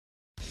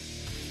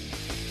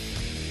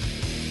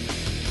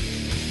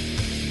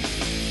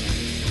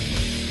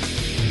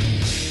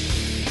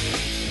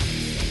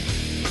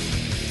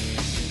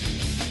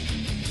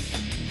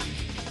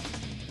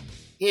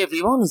Hey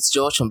everyone, it's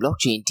George from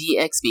Blockchain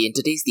TXP and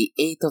today's the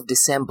 8th of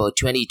December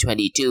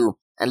 2022.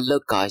 And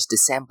look guys,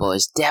 December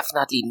is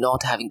definitely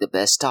not having the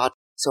best start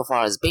so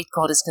far as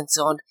Bitcoin is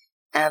concerned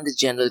and the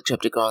general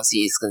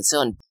cryptocurrency is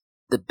concerned.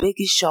 The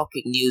biggest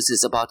shocking news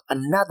is about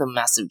another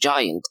massive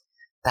giant,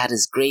 that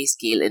is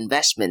Grayscale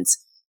Investments,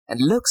 and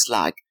looks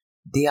like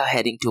they are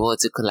heading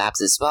towards a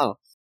collapse as well.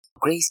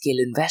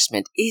 Grayscale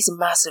Investment is a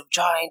massive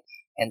giant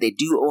and they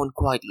do own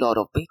quite a lot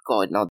of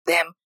Bitcoin. Now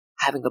them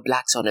having a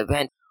Black Swan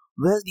event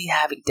will be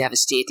having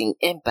devastating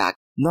impact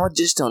not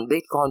just on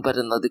Bitcoin but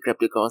on other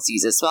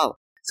cryptocurrencies as well.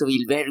 So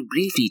we'll very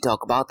briefly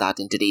talk about that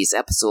in today's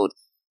episode.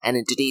 And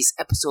in today's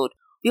episode,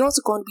 we're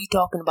also going to be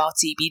talking about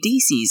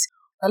CBDCs.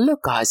 Now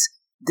look guys,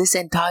 this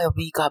entire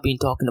week I've been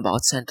talking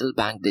about central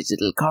bank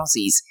digital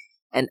currencies.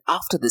 And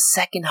after the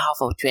second half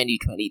of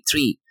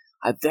 2023,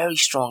 I very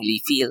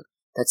strongly feel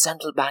that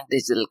central bank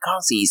digital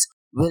currencies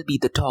will be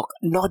the talk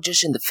not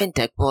just in the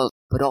fintech world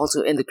but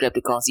also in the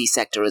cryptocurrency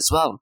sector as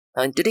well.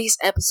 Now in today's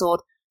episode,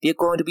 we are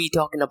going to be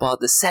talking about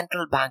the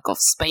Central Bank of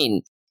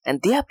Spain,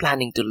 and they are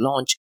planning to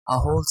launch a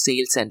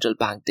wholesale central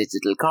bank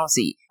digital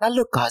currency. Now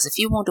look guys, if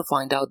you want to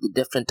find out the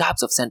different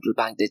types of central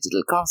bank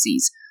digital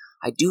currencies,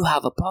 I do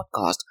have a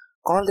podcast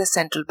called the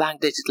Central Bank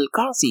Digital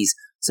Currencies,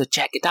 so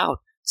check it out.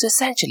 So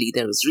essentially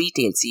there is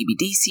retail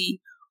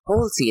CBDC,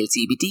 wholesale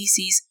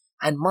CBDCs,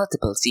 and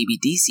multiple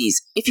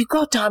CBDCs. If you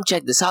got time,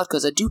 check this out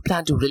because I do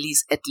plan to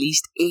release at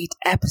least 8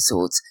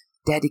 episodes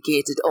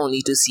dedicated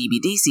only to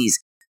CBDCs.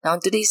 Now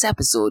in today's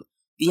episode,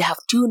 we have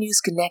 2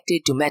 news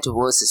connected to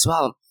Metaverse as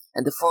well.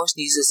 And the first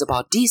news is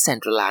about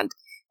Decentraland.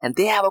 And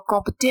they have a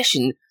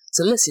competition.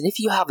 So listen, if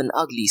you have an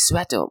ugly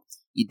sweater,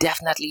 you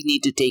definitely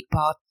need to take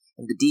part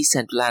in the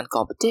Decentraland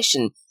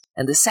competition.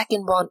 And the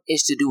second one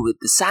is to do with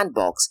the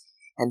sandbox.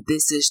 And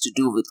this is to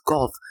do with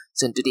golf.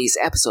 So in today's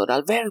episode,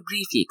 I'll very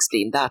briefly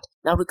explain that.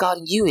 Now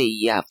regarding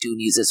UAE, I have 2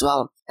 news as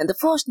well. And the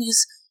first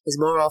news is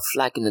more of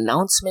like an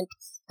announcement.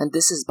 And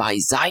this is by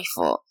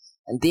Zipher.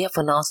 And they have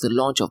announced the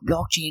launch of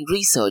blockchain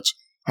research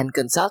and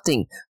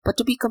consulting, but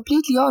to be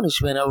completely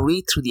honest, when I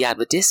read through the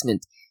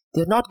advertisement,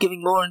 they're not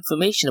giving more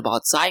information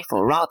about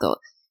Zipher, rather,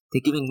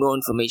 they're giving more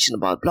information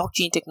about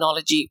blockchain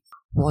technology,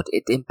 what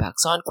it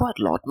impacts on, quite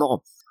a lot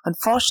more.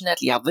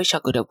 Unfortunately, I wish I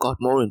could have got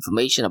more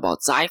information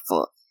about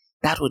Zipher.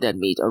 That would have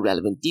made a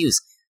relevant news.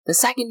 The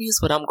second news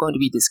what I'm going to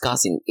be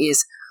discussing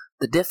is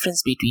the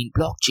difference between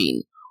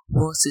blockchain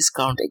versus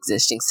current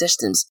existing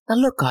systems. Now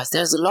look guys,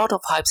 there's a lot of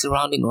hype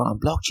surrounding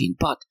around blockchain,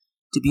 but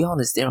to be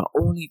honest, there are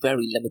only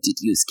very limited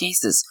use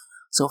cases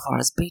so far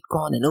as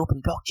Bitcoin and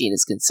open blockchain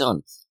is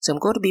concerned. So I'm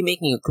going to be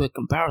making a quick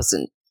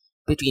comparison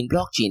between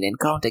blockchain and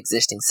current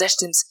existing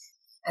systems,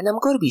 and I'm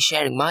going to be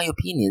sharing my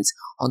opinions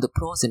on the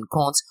pros and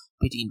cons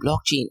between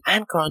blockchain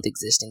and current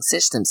existing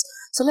systems.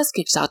 So let's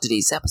kickstart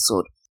today's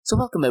episode. So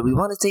welcome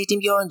everyone, it's 8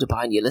 you're in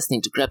Dubai and you're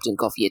listening to Crypto and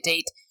Coffee at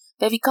 8,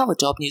 where we cover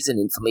top news and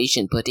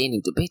information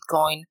pertaining to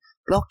Bitcoin,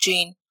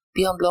 blockchain,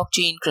 beyond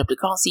blockchain,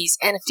 cryptocurrencies,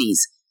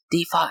 NFTs,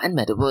 DeFi and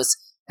Metaverse.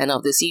 And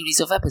of the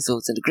series of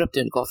episodes in the Crypto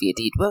and Coffee at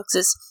 8 works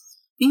is,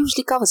 we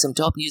usually cover some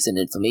top news and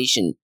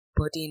information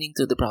pertaining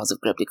to the browse of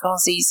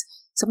cryptocurrencies,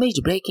 some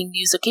major breaking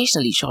news,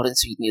 occasionally short and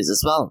sweet news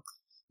as well,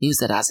 news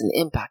that has an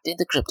impact in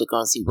the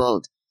cryptocurrency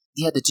world.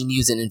 The other 2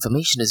 news and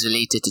information is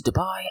related to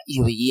Dubai,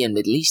 UAE and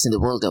Middle East in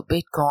the world of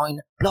Bitcoin,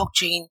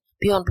 blockchain,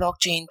 beyond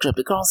blockchain,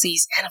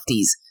 cryptocurrencies,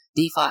 NFTs,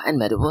 DeFi and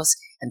Metaverse,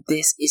 and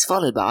this is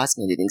followed by Ask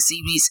Me Anything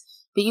series,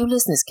 where you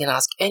listeners can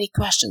ask any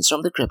questions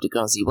from the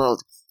cryptocurrency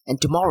world. And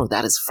tomorrow,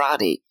 that is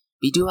Friday,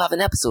 we do have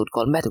an episode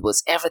called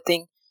Metaverse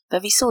Everything, where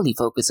we solely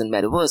focus on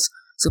Metaverse,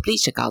 so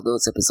please check out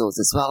those episodes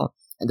as well.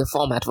 And the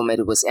format for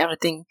Metaverse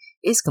Everything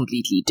is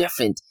completely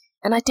different,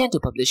 and I tend to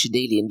publish a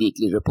daily and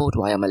weekly report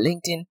via my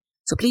LinkedIn,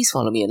 so please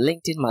follow me on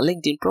LinkedIn. My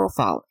LinkedIn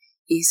profile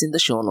is in the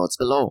show notes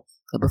below.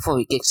 But before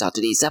we kickstart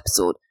today's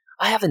episode,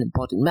 I have an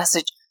important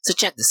message, so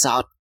check this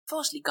out.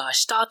 Firstly guys,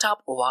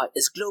 Startup OI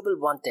is global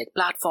one-tech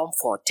platform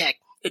for tech.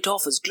 It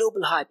offers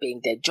global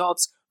high-paying tech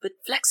jobs with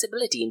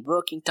flexibility in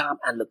working time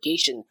and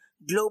location,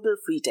 global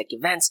free tech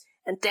events,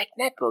 and tech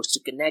networks to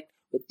connect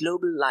with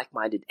global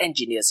like-minded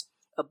engineers.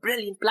 A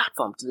brilliant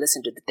platform to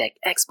listen to the tech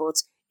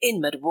experts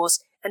in Metaverse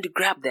and to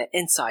grab their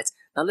insights.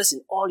 Now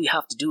listen, all you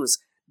have to do is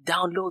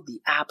download the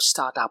app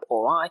Startup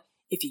OI.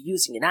 If you're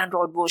using an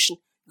Android version,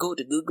 go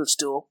to Google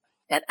Store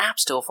and App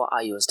Store for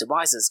iOS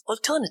devices.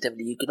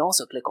 Alternatively, you can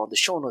also click on the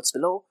show notes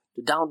below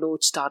to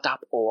download Startup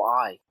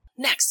OI.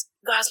 Next,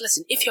 guys,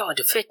 listen, if you're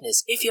into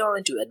fitness, if you're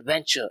into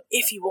adventure,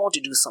 if you want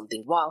to do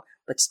something wild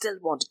but still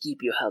want to keep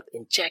your health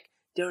in check,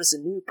 there is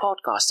a new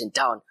podcast in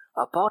town,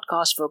 a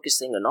podcast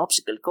focusing on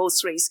obstacle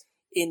course race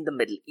in the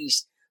Middle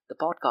East. The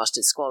podcast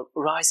is called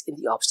Rise in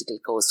the Obstacle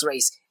Course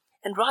Race,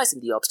 and Rise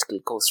in the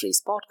Obstacle Course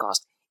Race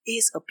podcast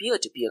is a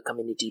peer-to-peer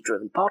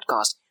community-driven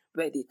podcast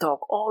where they talk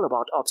all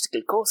about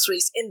obstacle course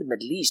race in the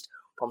Middle East,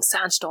 from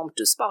Sandstorm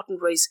to Spartan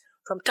Race,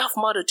 from Tough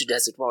Mudder to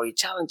Desert Warrior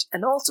Challenge,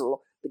 and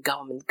also the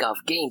Government Gov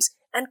Games,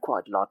 and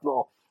quite a lot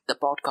more. The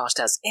podcast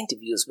has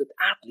interviews with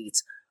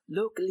athletes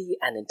locally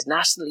and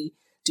internationally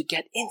to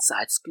get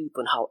inside scoop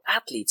on how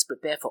athletes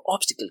prepare for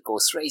obstacle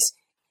course race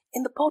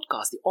In the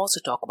podcast, they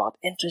also talk about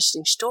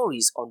interesting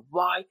stories on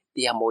why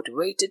they are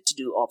motivated to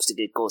do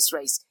obstacle course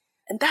race.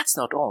 And that's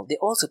not all. They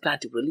also plan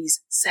to release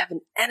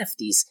 7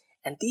 NFTs.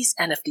 And these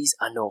NFTs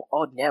are no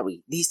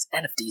ordinary. These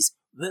NFTs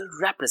will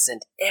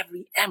represent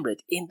every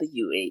emirate in the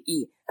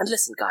UAE. And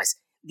listen guys,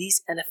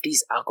 these NFTs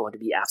are going to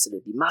be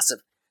absolutely massive.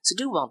 So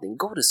do one thing,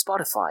 go to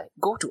Spotify,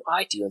 go to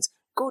iTunes,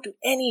 go to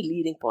any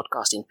leading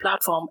podcasting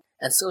platform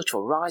and search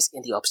for Rise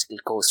in the Obstacle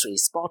Course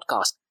Race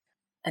podcast.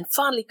 And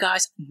finally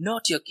guys,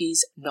 not your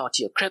keys, not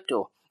your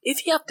crypto.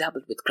 If you have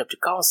dabbled with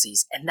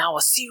cryptocurrencies and now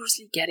are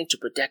seriously getting to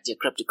protect your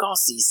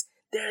cryptocurrencies,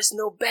 there is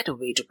no better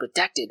way to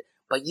protect it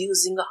by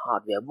using a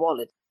hardware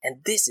wallet.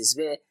 And this is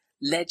where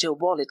Ledger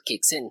Wallet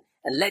kicks in.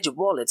 And Ledger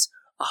Wallets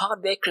are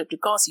hardware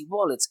cryptocurrency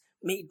wallets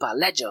made by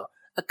Ledger,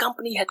 a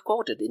company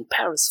headquartered in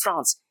Paris,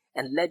 France.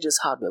 And Ledger's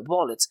hardware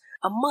wallets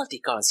are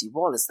multi-currency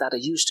wallets that are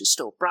used to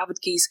store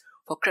private keys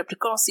for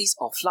cryptocurrencies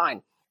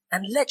offline.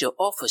 And Ledger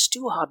offers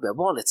 2 hardware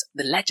wallets,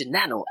 the Ledger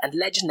Nano and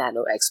Ledger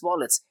Nano X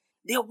wallets.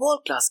 They are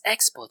world-class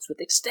experts with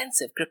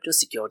extensive crypto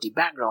security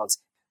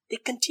backgrounds. They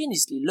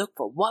continuously look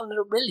for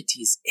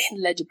vulnerabilities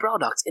in Ledger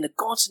products in a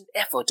constant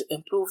effort to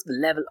improve the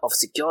level of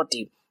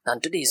security. Now,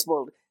 in today's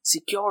world,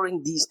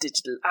 securing these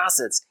digital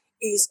assets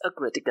is a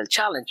critical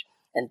challenge,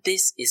 and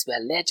this is where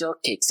Ledger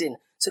kicks in.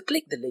 So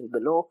click the link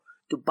below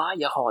to buy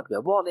your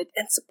hardware wallet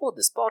and support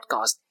this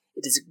podcast.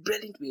 It is a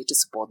brilliant way to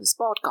support this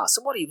podcast.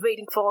 So what are you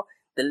waiting for?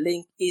 The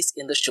link is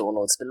in the show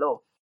notes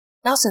below.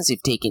 Now since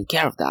we've taken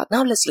care of that,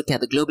 now let's look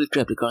at the global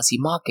cryptocurrency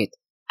market.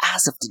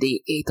 As of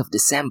today, 8th of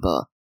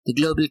December, the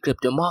global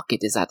crypto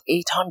market is at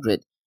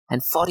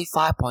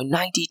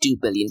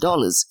 $845.92 billion.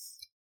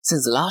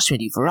 Since the last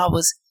 24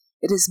 hours,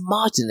 it has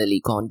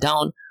marginally gone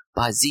down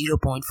by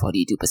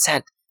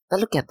 0.42%. Now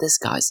look at this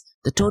guys,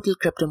 the total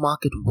crypto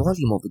market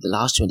volume over the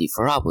last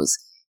 24 hours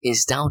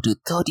is down to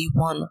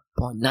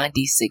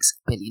 $31.96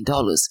 billion.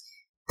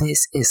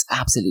 This is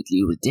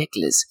absolutely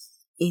ridiculous.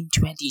 In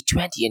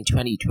 2020 and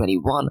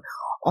 2021,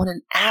 on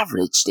an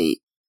average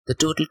day, the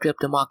total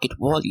crypto market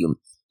volume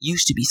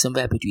used to be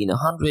somewhere between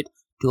 $100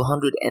 to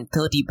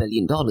 $130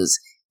 billion.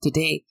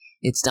 Today,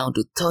 it's down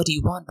to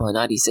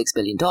 $31.96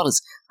 billion.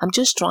 I'm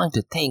just trying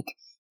to think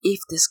if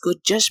this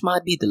could just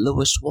might be the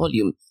lowest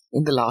volume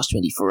in the last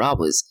 24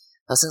 hours.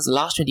 Now, since the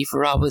last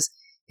 24 hours,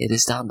 it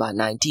is down by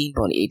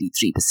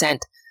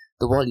 19.83%.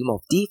 The volume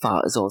of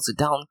DeFi is also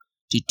down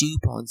to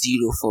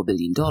 $2.04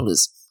 billion,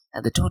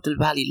 and the total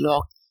value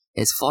locked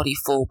is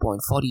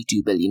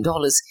 $44.42 billion.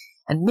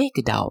 And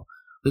MakerDAO,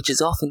 which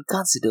is often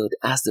considered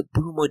as the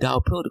Boomer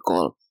DAO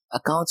protocol,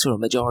 accounts for a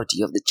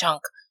majority of the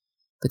chunk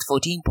with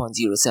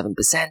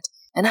 14.07%,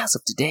 and as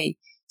of today,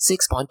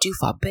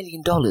 $6.25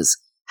 billion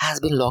has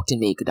been locked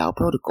in MakerDAO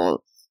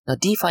protocol. Now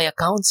DeFi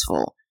accounts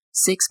for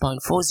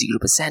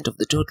 6.40% of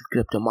the total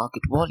crypto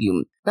market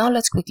volume. Now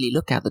let's quickly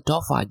look at the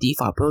top 5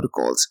 DeFi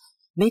protocols.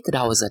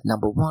 MakerDAO is at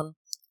number 1.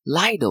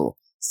 Lido,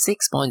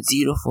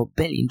 $6.04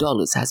 billion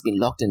has been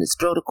locked in its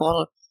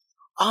protocol.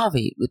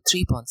 Aave with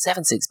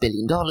 $3.76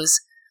 billion.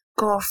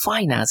 Core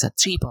Finance at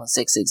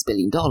 $3.66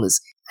 billion.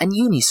 And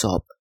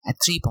Uniswap at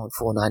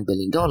 $3.49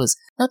 billion.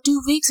 Now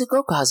 2 weeks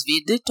ago guys,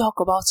 we did talk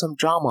about some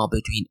drama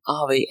between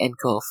Aave and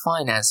Core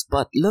Finance,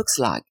 but looks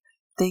like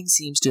things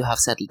seems to have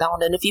settled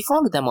down. And if you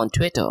follow them on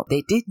Twitter,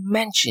 they did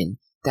mention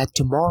that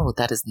tomorrow,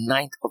 that is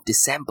 9th of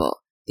December,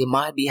 they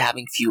might be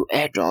having few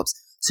airdrops.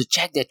 So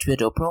check their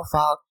Twitter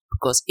profile,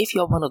 because if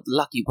you're one of the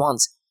lucky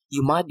ones,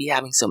 you might be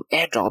having some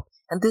airdrop,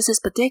 and this is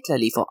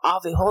particularly for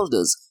Aave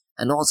holders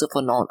and also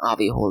for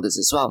non-Aave holders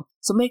as well.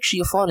 So make sure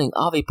you're following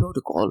Aave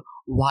protocol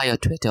via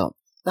Twitter.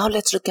 Now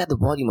let's look at the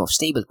volume of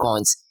stable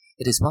coins.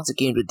 It is once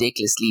again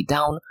ridiculously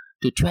down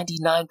to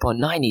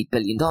 $29.98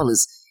 billion,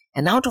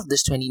 and out of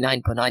this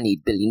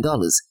 $29.98 billion,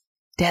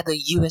 Tether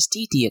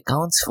USDT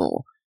accounts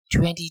for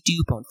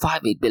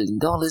 $22.58 billion.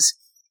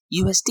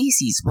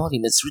 USDC's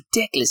volume has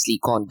ridiculously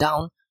gone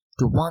down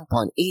to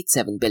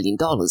 $1.87 billion,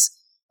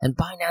 and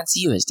Binance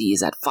USD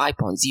is at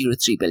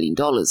 $5.03 billion.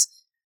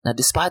 Now,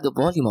 despite the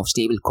volume of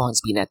stable coins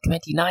being at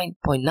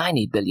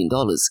 $29.98 billion,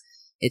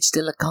 it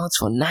still accounts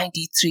for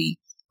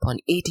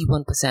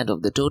 93.81%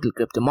 of the total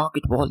crypto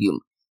market volume.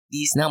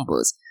 These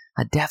numbers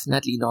are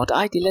definitely not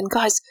ideal, and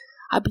guys,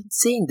 I've been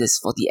saying this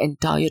for the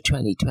entire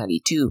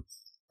 2022,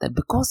 that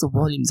because the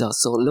volumes are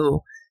so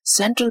low,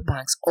 central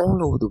banks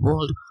all over the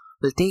world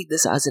will take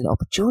this as an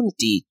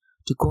opportunity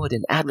to go ahead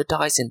and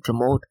advertise and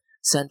promote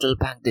central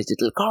bank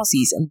digital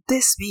currencies. And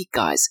this week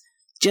guys,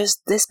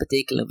 just this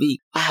particular week,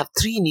 I have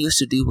 3 news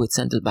to do with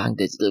central bank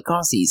digital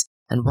currencies.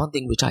 And one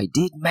thing which I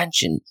did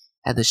mention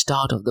at the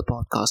start of the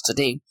podcast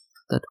today,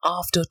 that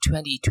after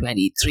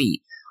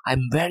 2023,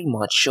 I'm very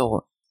much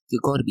sure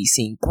you're going to be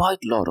seeing quite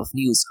a lot of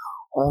news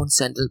on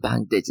central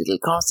bank digital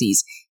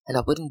currencies, and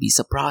I wouldn't be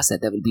surprised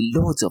that there will be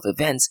loads of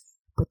events,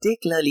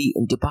 particularly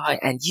in Dubai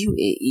and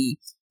UAE,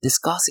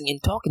 discussing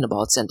and talking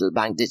about central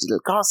bank digital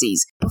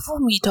currencies. Before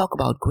we talk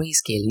about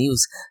grayscale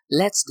news,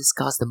 let's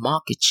discuss the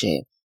market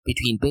share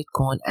between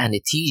Bitcoin and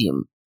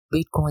Ethereum.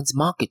 Bitcoin's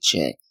market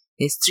share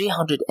is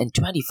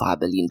 $325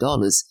 billion,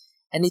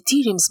 and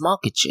Ethereum's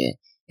market share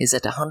is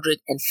at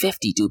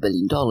 $152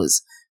 billion.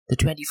 The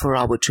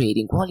 24-hour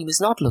trading volume is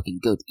not looking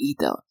good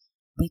either.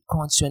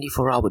 Bitcoin's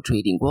 24-hour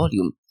trading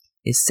volume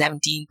is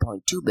 $17.2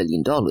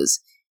 billion,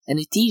 and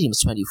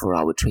Ethereum's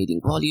 24-hour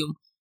trading volume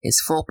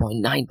is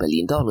 $4.9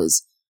 billion.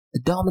 The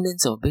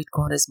dominance of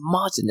Bitcoin has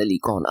marginally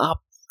gone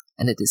up,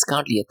 and it is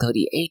currently at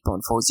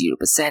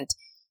 38.40%,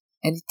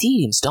 and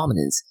Ethereum's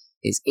dominance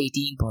is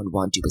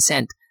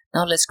 18.12%.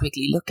 Now let's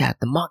quickly look at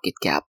the market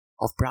cap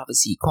of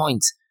privacy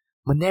coins.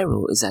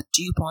 Monero is at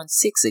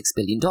 $2.66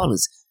 billion,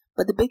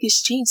 but the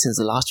biggest change since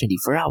the last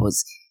 24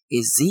 hours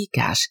is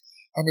Zcash,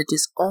 and it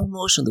is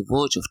almost on the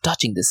verge of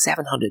touching the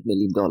 $700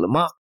 million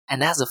mark,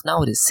 and as of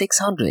now it is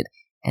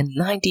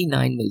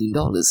 $699 million.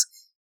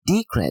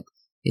 Decred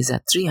is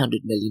at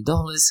 $300 million,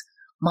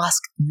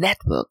 Mask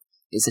Network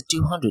is at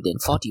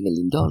 $240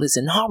 million,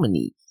 and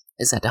Harmony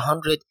is at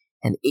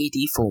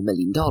 $184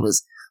 million.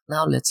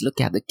 Now let's look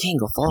at the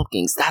king of all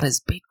kings, that is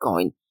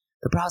Bitcoin.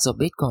 The price of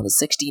Bitcoin is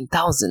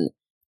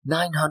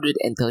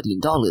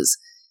 $16,913.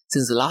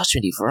 Since the last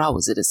 24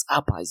 hours, it is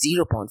up by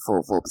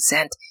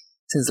 0.44%.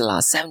 Since the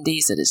last 7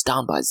 days, it is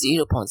down by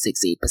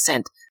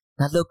 0.68%.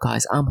 Now look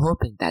guys, I'm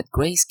hoping that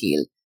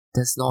Grayscale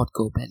does not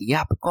go belly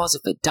up, because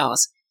if it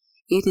does,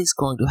 it is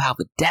going to have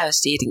a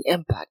devastating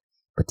impact,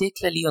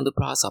 particularly on the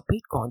price of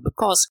Bitcoin,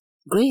 because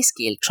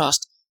Grayscale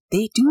Trust,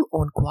 they do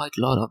own quite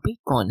a lot of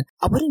Bitcoin.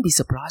 I wouldn't be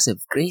surprised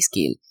if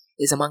Grayscale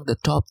is among the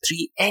top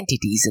 3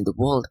 entities in the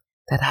world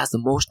that has the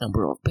most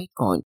number of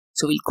Bitcoin.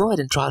 So we'll go ahead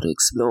and try to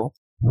explore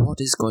what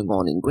is going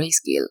on in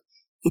Grayscale.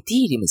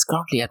 Ethereum is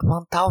currently at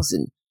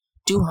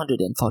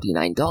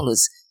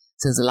 $1,249.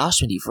 Since the last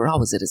 24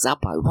 hours, it is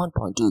up by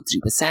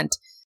 1.23%.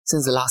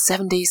 Since the last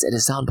 7 days, it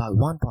is down by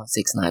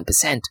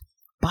 1.69%.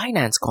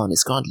 Binance Coin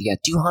is currently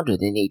at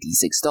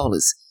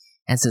 $286.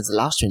 And since the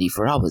last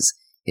 24 hours,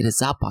 it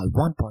is up by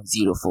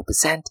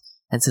 1.04%.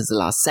 And since the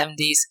last 7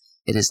 days,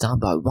 it is down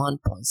by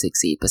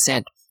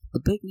 1.68%. The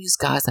big news,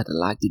 guys, that I'd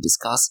like to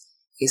discuss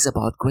is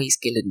about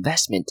Grayscale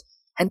investment,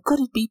 and could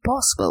it be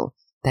possible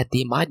that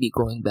they might be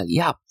going belly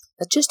up?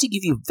 Now, just to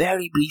give you a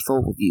very brief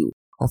overview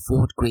of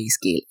what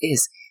Grayscale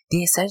is, they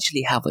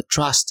essentially have a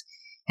trust,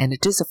 and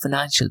it is a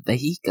financial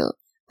vehicle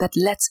that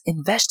lets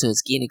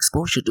investors gain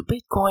exposure to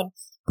Bitcoin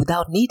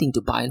without needing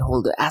to buy and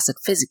hold the asset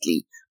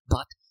physically.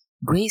 But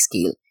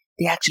Grayscale,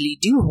 they actually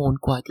do own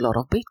quite a lot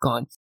of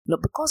Bitcoin. Now,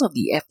 because of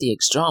the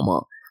FTX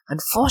drama,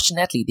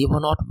 unfortunately, they were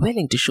not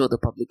willing to show the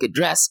public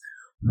address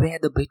where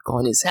the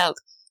Bitcoin is held.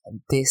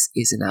 And this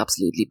is an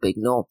absolutely big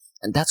no.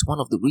 And that's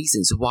one of the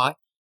reasons why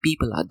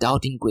people are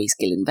doubting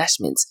Grayscale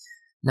investments.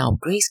 Now,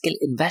 Grayscale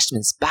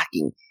investments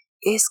backing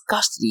is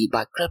custodied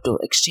by crypto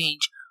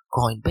exchange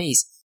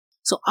Coinbase.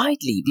 So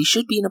ideally, we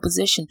should be in a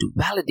position to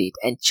validate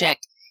and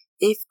check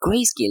if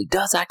Grayscale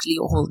does actually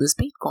hold this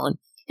Bitcoin.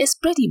 It's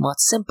pretty much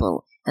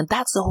simple. And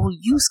that's the whole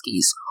use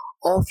case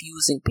of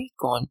using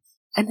Bitcoin.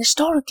 And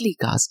historically,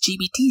 guys,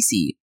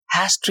 GBTC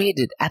has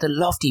traded at a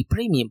lofty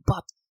premium,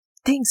 but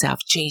things have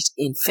changed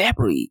in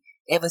February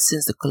ever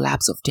since the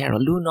collapse of Terra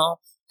Luna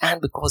and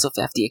because of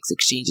FTX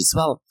exchange as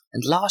well.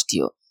 And last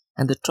year,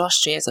 and the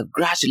trust shares have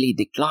gradually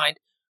declined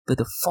with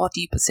a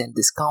 40%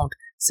 discount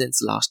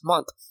since last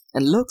month.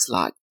 And looks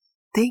like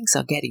things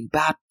are getting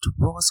bad to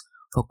worse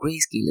for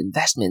Grayscale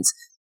investments.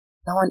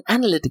 Now, an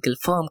analytical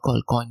firm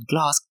called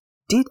CoinGlass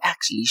did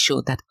actually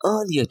show that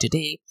earlier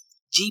today,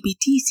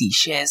 GBTC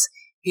shares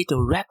hit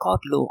a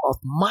record low of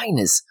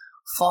minus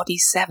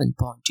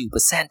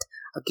 47.2%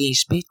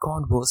 against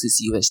Bitcoin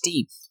versus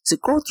USD. So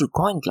go through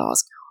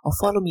CoinGlass or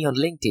follow me on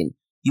LinkedIn.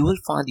 You will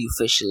find the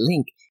official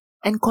link.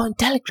 And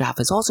Cointelegraph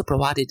has also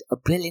provided a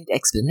brilliant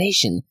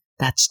explanation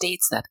that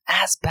states that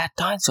as bad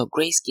times for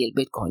Grayscale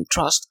Bitcoin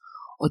Trust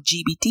or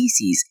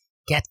GBTCs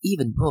get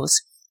even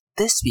worse,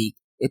 this week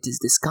it is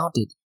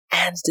discounted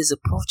and it is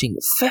approaching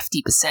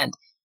 50%.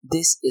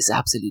 This is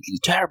absolutely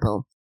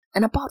terrible.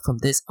 And apart from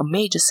this, a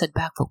major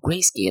setback for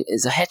Grayscale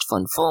is a hedge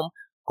fund firm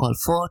called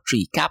Fir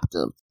Tree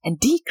Capital. And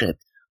Decrypt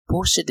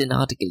posted an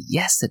article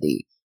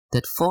yesterday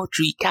that Fir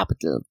Tree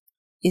Capital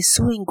is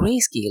suing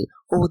Grayscale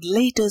over the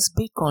latest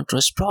Bitcoin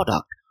Trust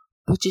product,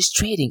 which is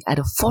trading at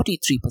a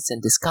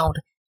 43% discount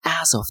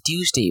as of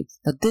Tuesday.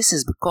 Now, this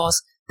is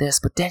because there's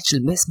potential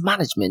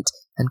mismanagement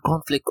and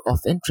conflict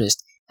of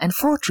interest, and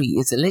Fir Tree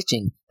is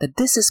alleging that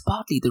this is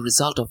partly the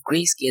result of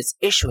Grayscale's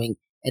issuing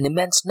an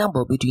immense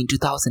number between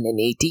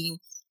 2018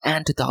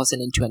 and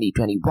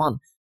 2021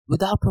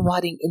 without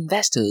providing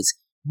investors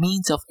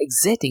means of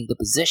exiting the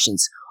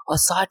positions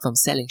aside from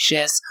selling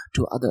shares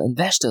to other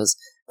investors.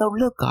 Now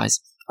look guys,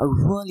 I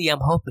really am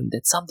hoping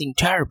that something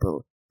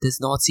terrible does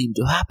not seem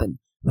to happen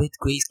with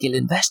Grayscale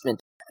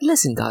investment.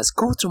 Listen guys,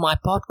 go through my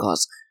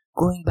podcast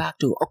going back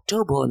to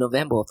October or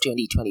November of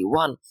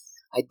 2021.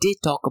 I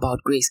did talk about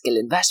Grayscale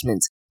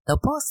investments. Now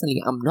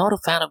personally, I'm not a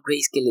fan of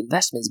Grayscale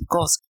investments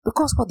because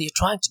what they're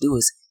trying to do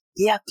is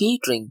they are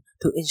catering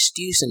to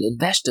institutional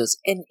investors,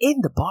 and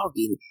in the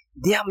bargain,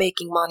 they are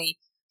making money,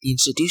 the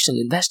institutional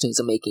investors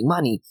are making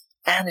money,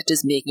 and it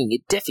is making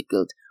it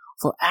difficult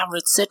for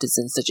average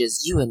citizens such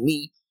as you and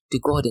me to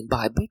go ahead and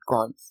buy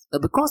Bitcoin. Now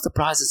because the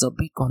prices of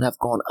Bitcoin have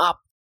gone up,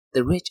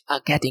 the rich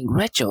are getting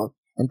richer,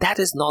 and that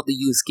is not the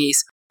use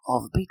case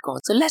of Bitcoin.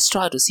 So let's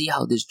try to see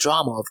how this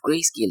drama of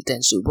Grayscale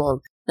tends to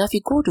evolve. Now, if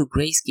you go to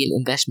Grayscale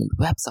investment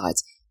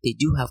websites, they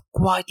do have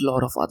quite a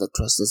lot of other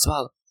trusts as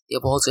well. They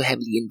have also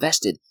heavily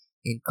invested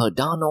in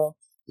Cardano,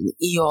 in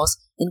EOS,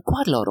 and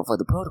quite a lot of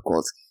other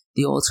protocols.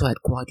 They also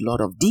had quite a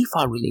lot of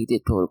DeFi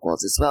related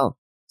protocols as well.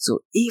 So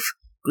if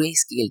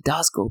Grayscale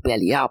does go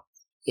belly up,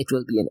 it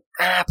will be an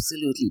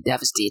absolutely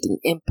devastating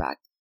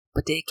impact,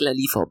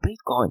 particularly for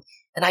Bitcoin.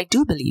 And I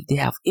do believe they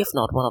have, if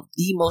not one of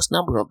the most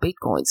number of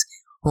Bitcoins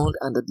hold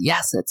under the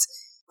assets.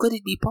 Could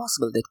it be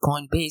possible that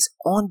Coinbase,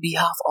 on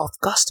behalf of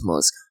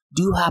customers,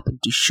 do happen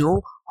to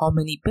show how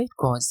many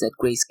Bitcoins that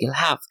Grayscale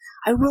have?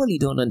 I really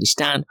don't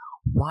understand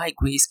why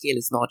Grayscale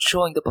is not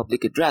showing the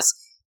public address.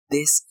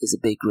 This is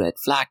a big red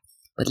flag.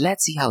 But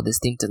let's see how this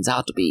thing turns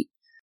out to be.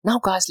 Now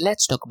guys,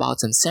 let's talk about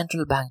some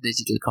central bank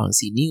digital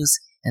currency news,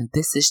 and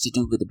this is to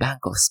do with the Bank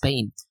of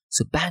Spain.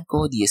 So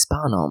Banco de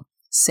España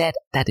said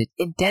that it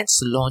intends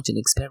to launch an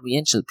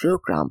experiential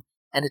program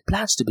and it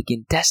plans to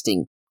begin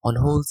testing on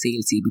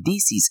wholesale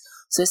CBDCs.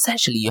 So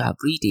essentially you have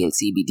retail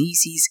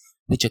CBDCs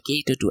which are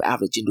catered to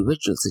average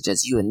individuals such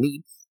as you and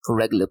me for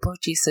regular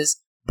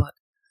purchases, but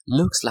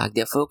looks like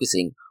they're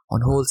focusing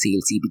on wholesale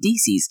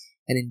CBDCs,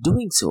 and in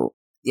doing so,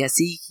 they are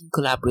seeking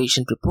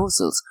collaboration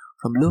proposals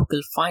from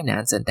local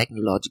finance and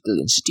technological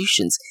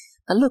institutions.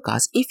 Now look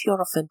guys, if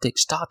you're a fintech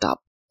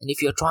startup and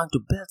if you're trying to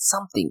build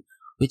something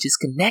which is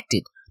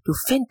connected to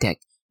fintech,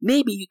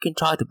 maybe you can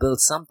try to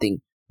build something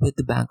with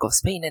the Bank of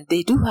Spain, and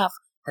they do have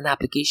an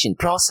application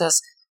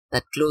process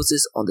that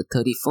closes on the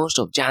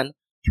 31st of Jan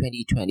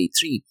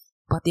 2023,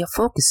 but they are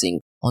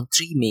focusing on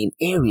three main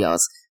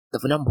areas. The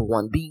number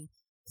one being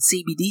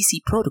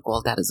CBDC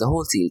protocol, that is the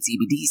wholesale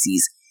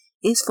CBDCs,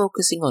 is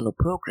focusing on a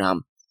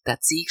program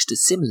that seeks to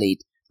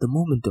simulate the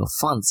movement of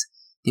funds.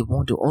 They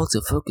want to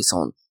also focus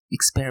on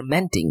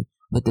experimenting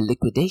with the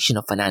liquidation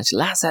of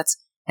financial assets,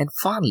 and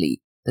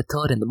finally, the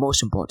third and the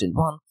most important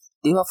one,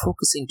 they are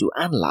focusing to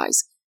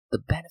analyze the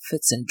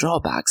benefits and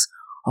drawbacks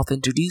of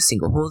introducing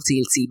a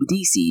wholesale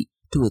CBDC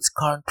to its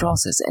current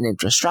process and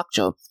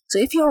infrastructure. So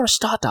if you're a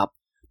startup,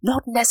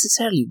 not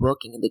necessarily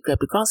working in the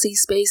cryptocurrency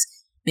space,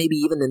 maybe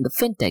even in the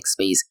fintech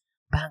space,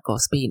 Bank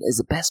of Spain is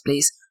the best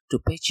place to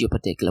pitch your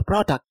particular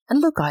product. And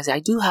look guys, I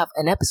do have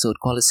an episode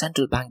called a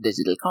Central Bank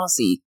Digital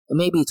Currency, and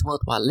maybe it's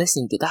worthwhile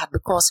listening to that,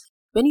 because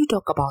when you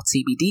talk about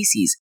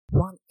CBDCs,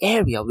 one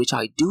area which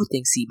I do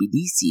think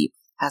CBDC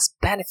has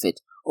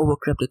benefit over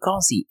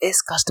cryptocurrency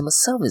is customer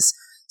service.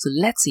 So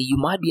let's say you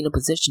might be in a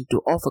position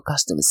to offer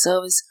customer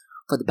service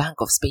for the Bank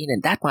of Spain,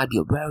 and that might be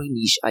a very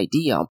niche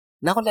idea.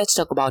 Now let's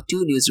talk about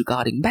two news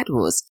regarding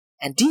Metaverse.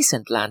 And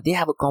Decentraland, they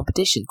have a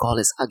competition called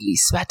as Ugly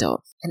Sweater.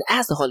 And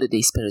as the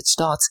holiday spirit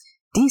starts,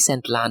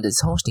 Decentraland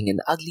is hosting an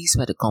Ugly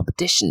Sweater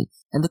competition,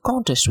 and the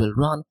contest will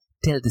run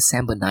till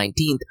December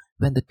 19th,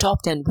 when the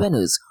top 10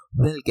 winners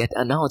will get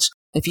announced.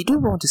 If you do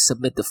want to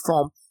submit the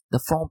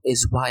form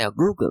is via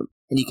Google,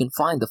 and you can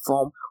find the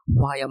form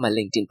via my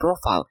LinkedIn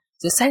profile.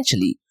 So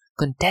essentially,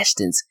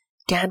 contestants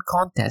can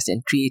contest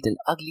and create an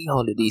ugly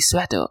holiday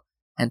sweater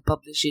and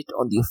publish it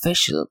on the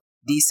official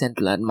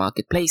Decentraland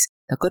marketplace.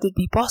 Now, could it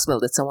be possible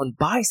that someone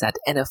buys that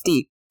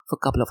NFT for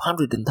a couple of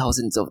hundred and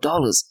thousands of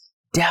dollars?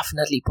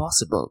 Definitely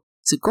possible.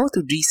 So go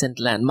to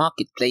Decentraland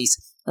marketplace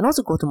and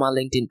also go to my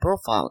LinkedIn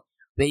profile,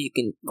 where you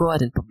can go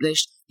ahead and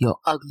publish your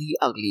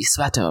ugly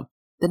sweater.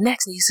 The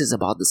next news is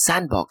about the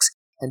Sandbox,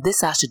 and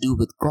this has to do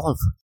with golf.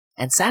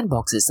 And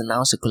Sandbox has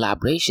announced a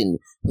collaboration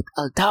with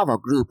Altava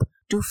Group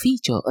to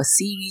feature a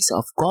series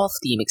of golf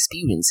theme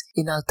experience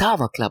in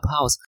Altava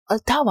Clubhouse.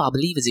 Altava, I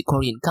believe, is a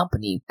Korean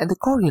company, and the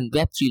Korean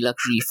Web3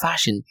 luxury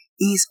fashion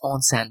is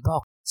on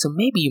Sandbox. So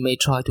maybe you may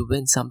try to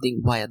win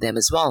something via them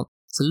as well.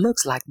 So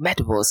looks like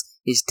Metaverse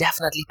is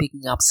definitely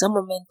picking up some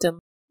momentum,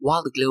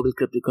 while the global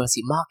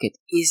cryptocurrency market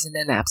is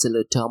in an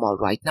absolute turmoil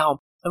right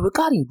now. And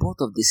regarding both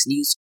of this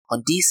news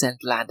on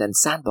Decentraland and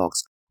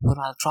Sandbox, what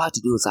I'll try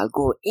to do is I'll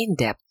go in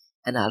depth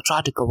and I'll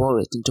try to cover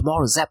it in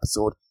tomorrow's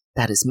episode,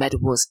 that is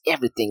Metaverse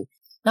Everything.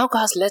 Now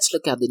guys, let's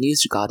look at the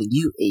news regarding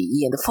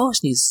UAE, and the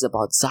first news is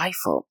about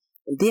Zypher.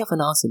 And they have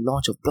announced the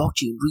launch of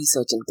blockchain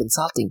research and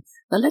consulting.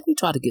 Now let me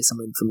try to give some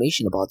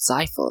information about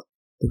Zypher.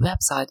 The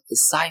website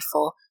is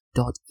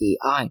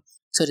zypher.ai.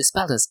 So it is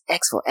spelled as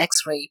X for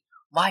X-ray,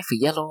 Y for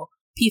yellow,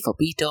 P for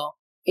Peter,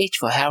 H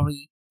for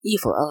Harry, E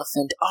for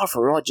elephant, R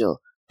for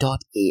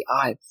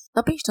Roger.ai.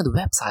 Now based on the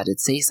website, it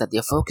says that they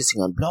are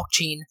focusing on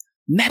blockchain,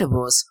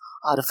 metaverse,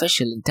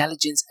 artificial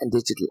intelligence and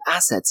digital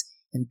assets,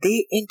 and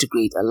they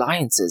integrate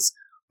alliances,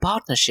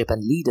 partnership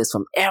and leaders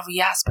from every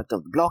aspect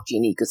of the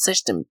blockchain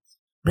ecosystem,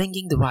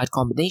 bringing the right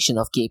combination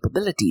of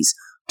capabilities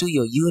to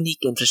your unique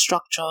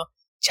infrastructure,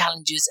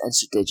 challenges and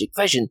strategic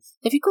vision.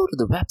 If you go to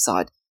the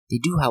website, they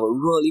do have a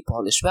really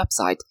polished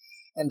website,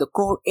 and the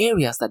core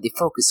areas that they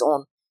focus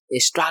on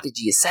is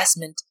strategy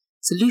assessment,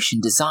 solution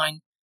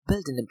design,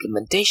 build and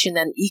implementation,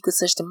 and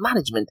ecosystem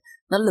management.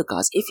 Now look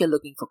guys, if you're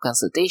looking for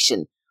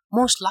consultation,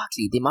 most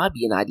likely they might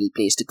be an ideal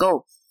place to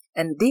go,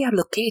 and they are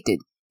located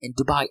in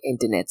Dubai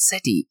Internet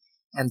City,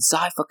 and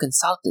Zypher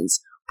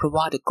consultants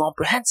provide a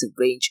comprehensive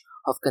range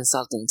of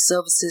consulting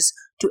services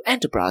to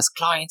enterprise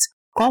clients,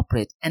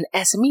 corporate and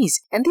SMEs,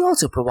 and they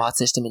also provide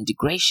system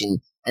integration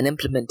and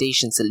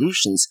implementation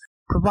solutions,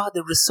 provide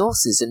the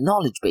resources and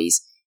knowledge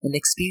base and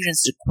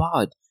experience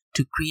required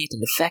to create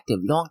an effective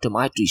long-term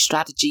IT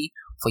strategy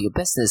for your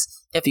business.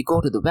 If you go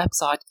to the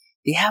website,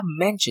 they have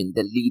mentioned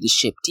the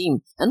leadership team,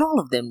 and all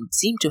of them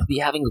seem to be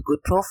having a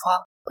good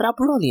profile, but I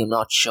really am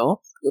not sure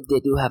if they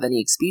do have any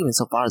experience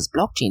so far as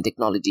blockchain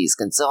technology is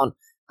concerned.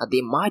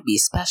 They might be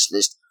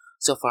specialists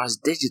so far as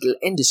digital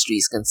industry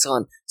is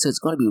concerned, so it's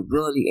going to be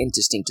really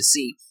interesting to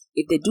see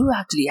if they do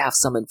actually have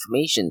some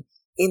information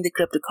in the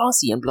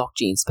cryptocurrency and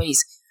blockchain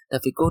space.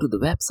 If you go to the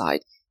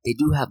website, they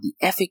do have the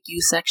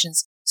FAQ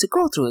sections, so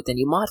go through it and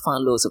you might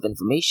find loads of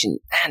information.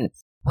 And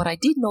what I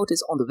did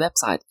notice on the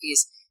website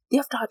is they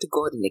have tried to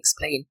go ahead and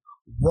explain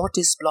what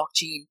is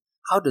blockchain,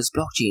 how does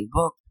blockchain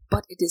work,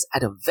 but it is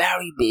at a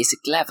very basic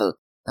level.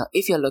 Now,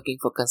 if you're looking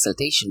for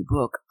consultation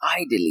work,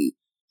 ideally,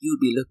 you'll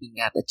be looking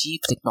at a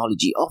chief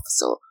technology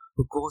officer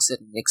who goes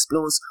ahead and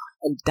explores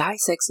and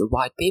dissects the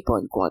white paper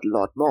and quite a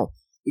lot more.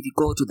 If you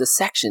go to the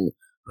section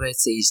where it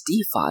says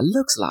DeFi,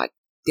 looks like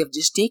they've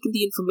just taken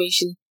the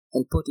information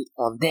and put it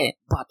on there,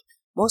 but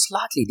most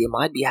likely they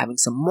might be having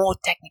some more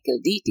technical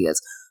details.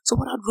 So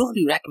what I'd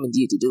really recommend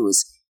you to do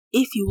is,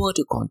 if you were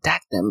to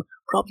contact them,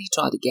 probably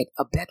try to get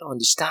a better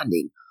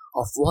understanding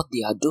of what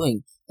they are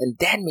doing and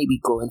then maybe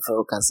go in for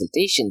a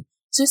consultation.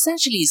 So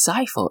essentially,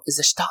 Cypher is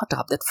a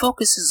startup that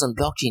focuses on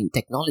blockchain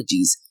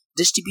technologies,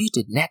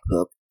 distributed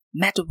network,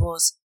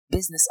 metaverse,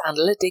 business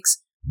analytics,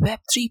 Web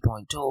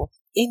 3.0,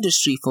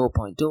 Industry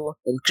 4.0,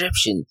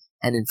 encryption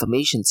and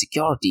information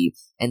security,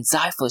 and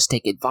Cypher's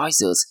tech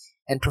advisors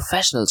and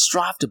professionals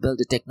strive to build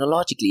a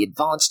technologically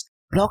advanced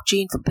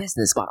blockchain for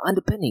business by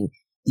underpinning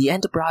the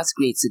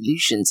enterprise-grade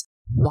solutions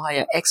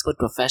via expert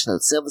professional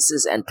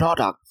services and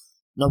product.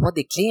 Now, what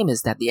they claim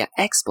is that they are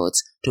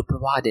experts to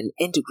provide and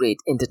integrate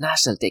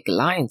international tech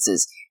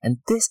alliances, and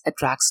this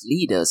attracts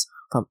leaders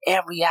from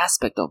every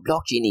aspect of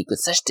blockchain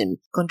ecosystem,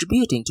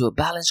 contributing to a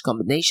balanced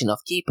combination of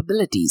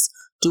capabilities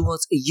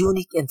towards a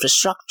unique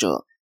infrastructure,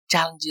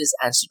 challenges,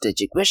 and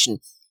strategic vision.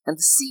 And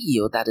the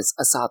CEO, that is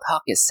Asad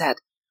Haq, has said,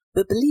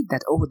 "We believe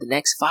that over the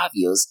next 5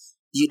 years,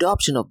 the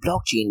adoption of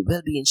blockchain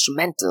will be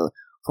instrumental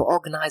for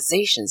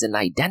organizations in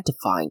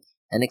identifying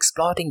and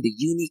exploiting the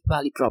unique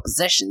value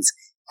propositions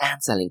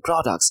and selling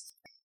products.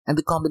 And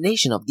the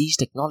combination of these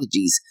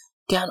technologies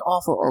can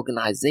offer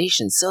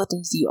organizations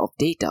certainty of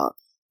data,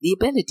 the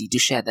ability to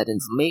share that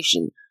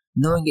information,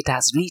 knowing it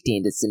has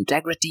retained its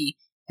integrity,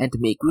 and to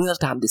make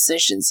real-time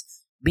decisions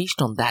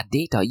based on that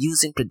data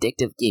using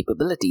predictive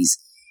capabilities.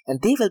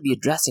 And they will be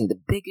addressing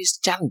the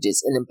biggest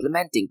challenges in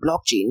implementing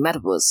blockchain,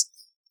 metaverse,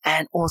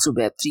 and also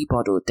Web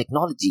 3.0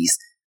 technologies,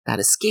 that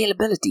is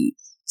scalability,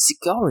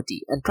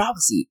 security, and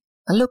privacy.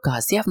 And look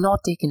guys, they have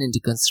not taken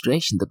into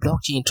consideration the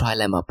blockchain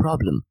trilemma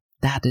problem,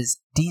 that is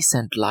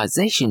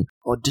decentralization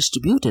or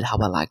distributed, how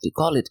I like to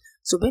call it.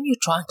 So when you're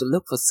trying to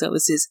look for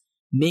services,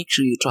 make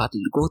sure you try to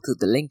go through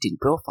the LinkedIn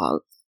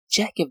profile,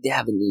 check if they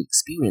have any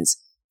experience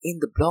in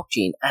the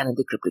blockchain and in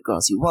the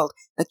cryptocurrency world.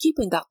 Now,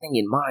 keeping that thing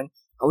in mind,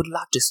 I would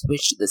like to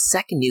switch to the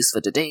second news for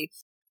today,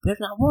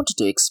 wherein I wanted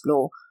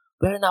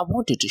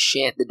to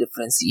share the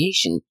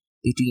differentiation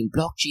between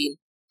blockchain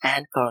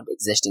and current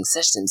existing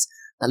systems.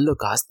 Now look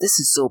guys, this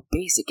is so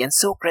basic and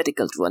so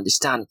critical to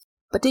understand,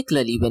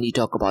 particularly when you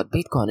talk about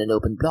Bitcoin and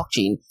open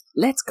blockchain.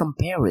 Let's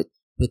compare it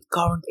with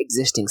current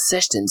existing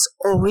systems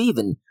or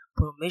even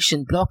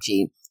permission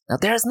blockchain. Now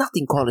there is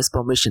nothing called as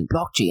permission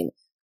blockchain.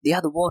 The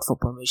other word for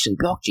permission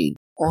blockchain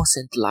or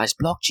centralized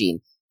blockchain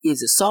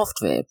is a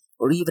software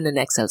or even an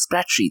Excel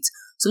spreadsheet.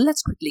 So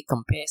let's quickly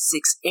compare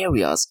 6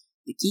 areas,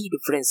 the key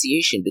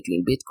differentiation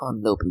between Bitcoin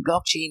and open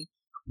blockchain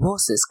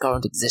versus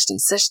current existing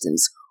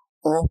systems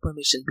or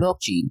permission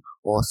blockchain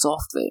or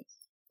software.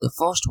 The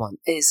first one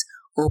is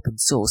open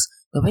source.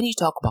 Now when you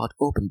talk about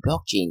open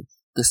blockchain,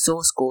 the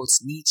source code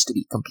needs to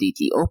be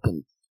completely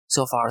open.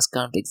 So far as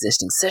current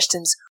existing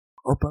systems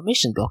or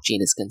permission blockchain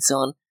is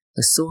concerned,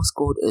 the source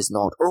code is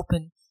not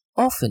open.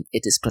 Often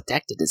it is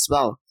protected as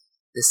well.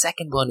 The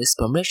second one is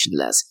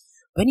permissionless.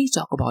 When you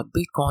talk about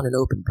Bitcoin and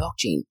open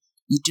blockchain,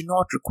 you do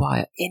not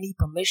require any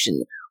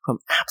permission from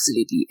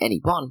absolutely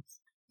anyone.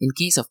 In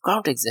case of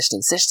current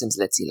existing systems,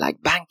 let's say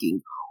like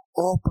banking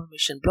or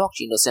permission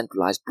blockchain or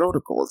centralized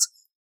protocols,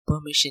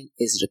 permission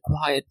is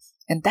required,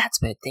 and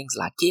that's where things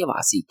like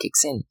KYC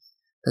kicks in.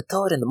 The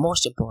third and the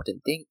most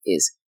important thing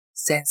is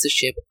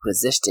censorship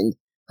resistant.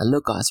 And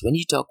look guys, when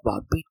you talk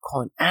about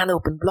Bitcoin and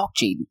open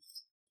blockchain,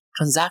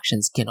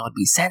 transactions cannot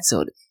be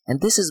censored,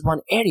 and this is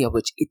one area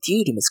which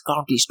Ethereum is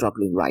currently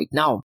struggling right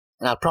now,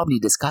 and I'll probably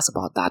discuss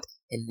about that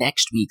in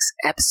next week's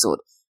episode,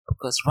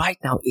 because right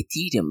now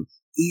Ethereum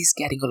is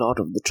getting a lot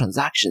of the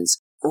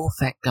transactions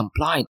OFAC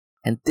compliant,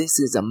 and this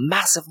is a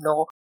massive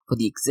no for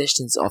the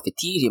existence of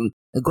Ethereum.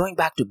 Now, going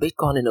back to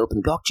Bitcoin and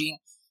open blockchain,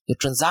 your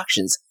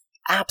transactions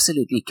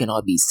absolutely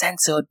cannot be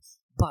censored,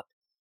 but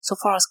so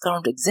far as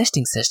current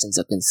existing systems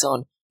are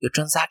concerned, your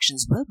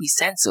transactions will be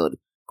censored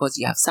because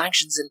you have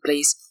sanctions in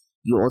place.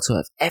 You also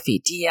have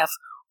FATF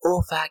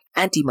OFAC,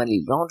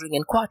 anti-money laundering,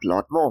 and quite a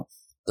lot more.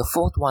 The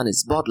fourth one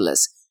is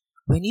borderless.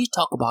 When you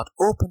talk about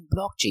open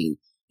blockchain,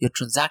 your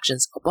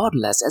transactions are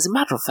borderless. As a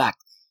matter of fact,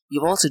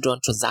 you've also done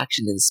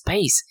transactions in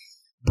space.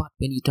 But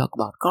when you talk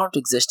about current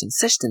existing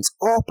systems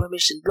or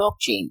permission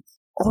blockchain,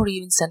 or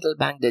even central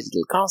bank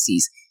digital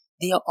currencies,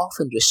 they are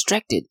often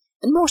restricted,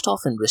 and most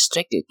often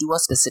restricted to a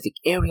specific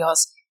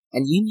areas,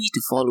 and you need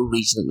to follow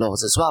regional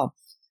laws as well.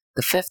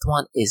 The fifth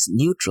one is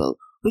neutral,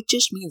 which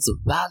just means the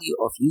value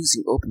of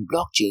using open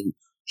blockchain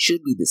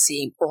should be the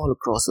same all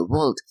across the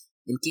world.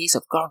 In case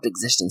of current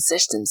existing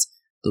systems,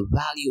 the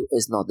value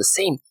is not the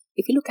same.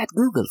 If you look at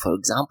Google, for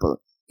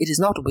example, it is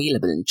not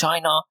available in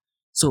China,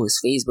 so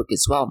is Facebook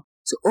as well.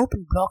 So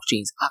open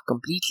blockchains are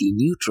completely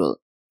neutral.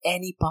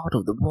 Any part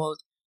of the world,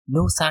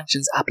 no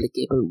sanctions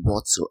applicable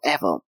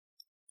whatsoever.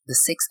 The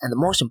sixth and the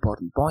most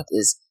important point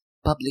is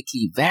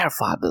publicly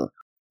verifiable,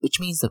 which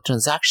means the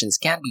transactions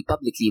can be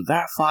publicly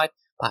verified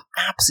by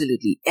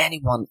absolutely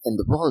anyone in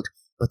the world.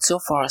 But so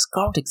far as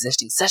current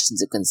existing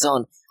systems are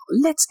concerned,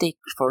 let's take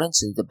for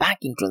instance the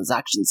banking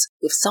transactions.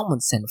 If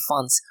someone sends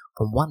funds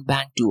from one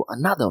bank to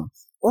another,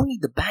 only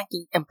the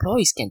banking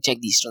employees can check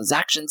these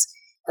transactions,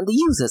 and the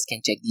users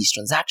can check these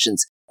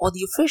transactions, or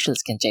the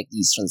officials can check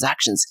these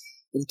transactions.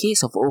 In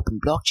case of open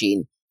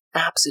blockchain,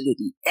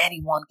 absolutely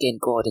anyone can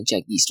go out and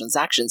check these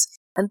transactions,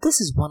 and this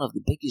is one of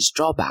the biggest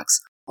drawbacks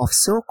of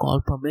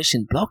so-called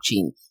permission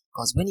blockchain,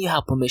 because when you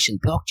have permission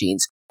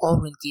blockchains,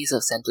 or in case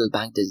of central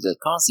bank digital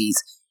currencies,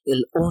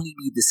 it'll only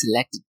be the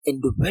selected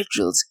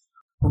individuals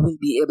who will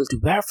be able to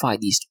verify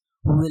these,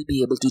 who will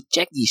be able to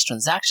check these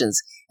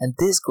transactions. And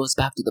this goes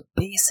back to the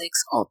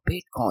basics of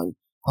Bitcoin,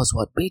 because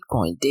what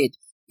Bitcoin did,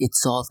 it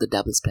solved the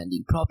double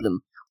spending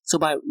problem. So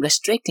by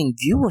restricting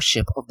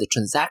viewership of the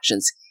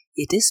transactions,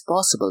 it is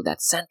possible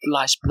that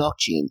centralized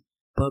blockchain,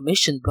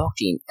 permission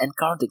blockchain, and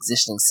current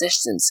existing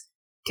systems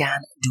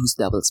can do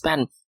double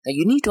spend. Now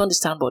you need to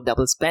understand what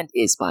double spend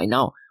is by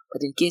now,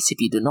 but in case if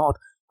you do not,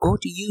 go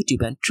to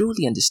YouTube and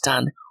truly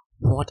understand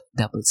what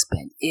double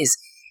spend is.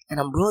 And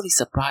I'm really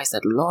surprised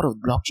that a lot of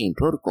blockchain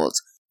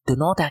protocols do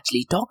not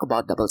actually talk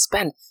about double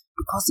spend,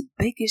 because the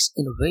biggest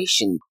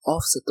innovation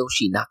of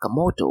Satoshi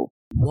Nakamoto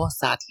was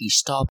that he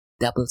stopped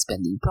double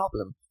spending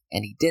problem,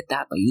 and he did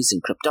that by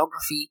using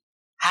cryptography,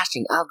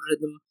 hashing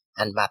algorithm,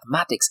 and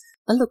mathematics.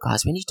 And look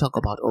guys, when you talk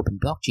about open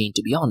blockchain,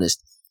 to be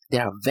honest,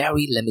 there are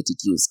very limited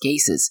use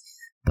cases.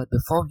 But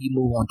before we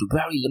move on to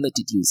very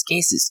limited use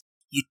cases,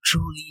 you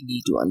truly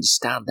need to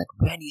understand that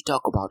when you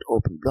talk about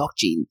open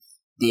blockchain,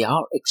 they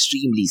are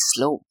extremely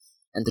slow,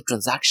 and the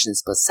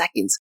transactions per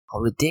second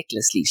are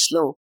ridiculously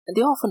slow, and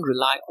they often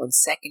rely on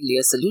second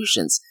layer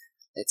solutions,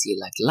 let's say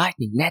like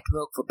Lightning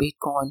Network for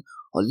Bitcoin,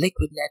 or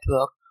Liquid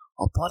Network,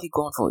 or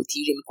Polygon for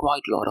Ethereum,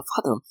 quite a lot of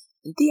other,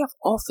 and they have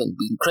often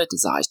been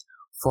criticized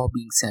for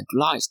being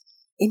centralized.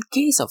 In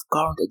case of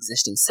current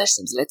existing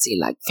systems, let's say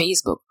like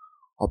Facebook,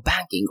 or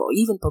banking, or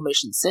even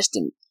permission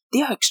system,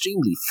 they are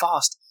extremely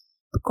fast.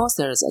 Because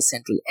there is a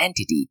central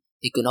entity,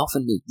 they can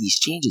often make these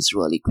changes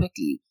really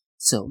quickly.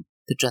 So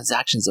the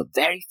transactions are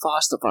very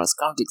fast as far as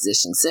current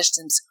existing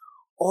systems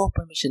or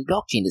permission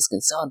blockchain is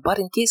concerned. But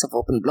in case of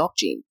open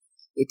blockchain,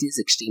 it is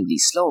extremely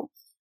slow.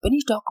 When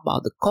you talk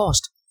about the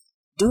cost,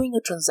 doing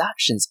a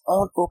transactions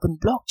on open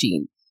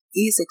blockchain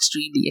is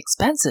extremely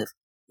expensive.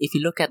 If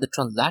you look at the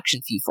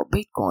transaction fee for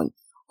Bitcoin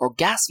or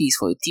gas fees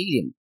for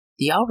Ethereum,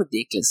 they are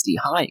ridiculously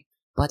high.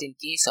 But in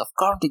case of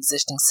current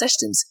existing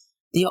systems,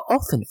 they are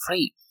often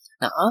free.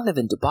 Now, I live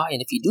in Dubai,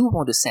 and if you do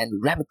want to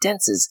send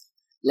remittances,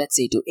 let's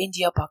say to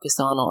India,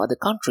 Pakistan, or other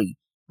country,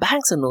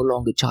 banks are no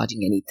longer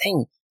charging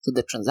anything, so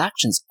the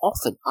transactions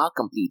often are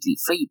completely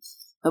free.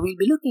 Now, we'll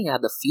be looking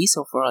at the fees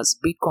so far as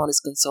Bitcoin is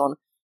concerned,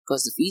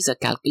 because the fees are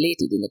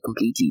calculated in a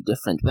completely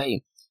different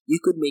way. You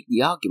could make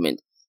the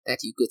argument that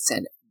you could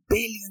send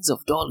billions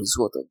of dollars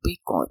worth of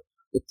Bitcoin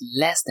with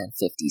less than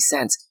 50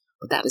 cents,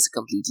 but that is a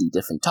completely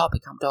different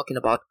topic. I'm talking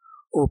about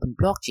open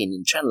blockchain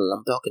in general.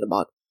 I'm talking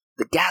about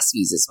the gas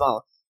fees as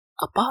well.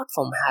 Apart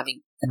from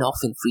having an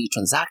often free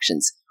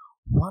transactions,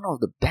 one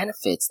of the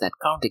benefits that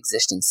current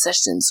existing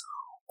systems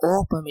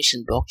or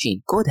permission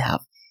blockchain could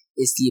have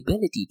is the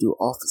ability to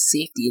offer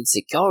safety and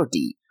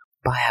security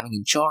by having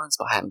insurance,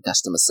 by having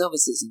customer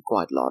services, and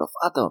quite a lot of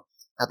other.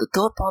 Now, the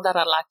third point that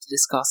I'd like to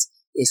discuss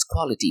is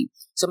quality.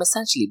 So I'm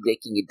essentially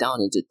breaking it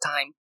down into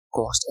time,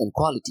 cost, and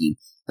quality.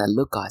 Now,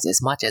 look guys, as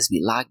much as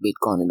we like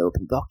Bitcoin and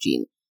open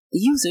blockchain, the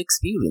user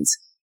experience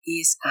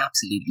is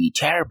absolutely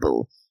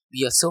terrible.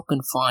 We are so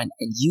confined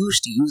and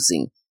used to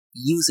using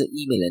user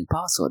email and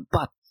password.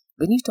 But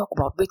when you talk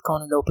about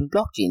Bitcoin and open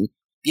blockchain,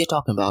 we are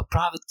talking about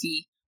private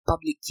key,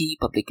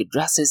 public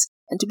addresses,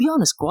 and to be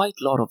honest, quite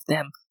a lot of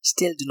them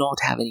still do not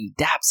have any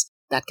dApps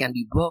that can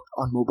be worked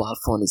on mobile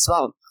phone as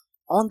well.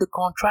 On the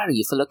contrary,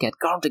 if you look at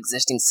current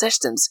existing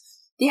systems,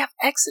 they have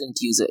excellent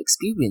user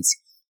experience,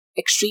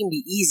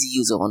 extremely easy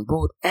user on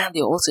board, and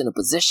they're also in a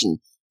position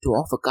to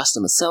offer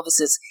customer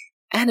services.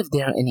 And if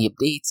there are any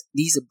updates,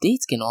 these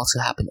updates can also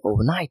happen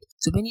overnight.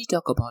 So when you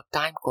talk about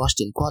time, cost,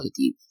 and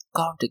quality,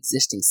 current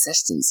existing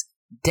systems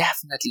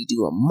definitely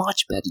do a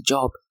much better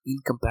job in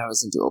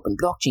comparison to Open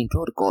Blockchain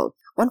Protocol.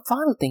 One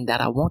final thing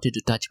that I wanted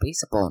to touch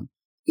base upon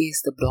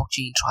is the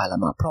blockchain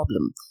trilemma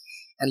problem.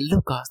 And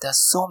look, guys, there are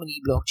so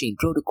many blockchain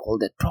protocols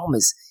that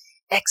promise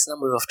X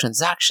number of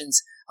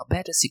transactions, a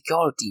better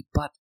security,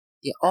 but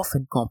they're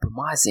often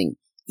compromising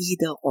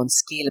either on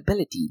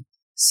scalability,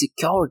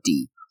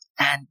 security,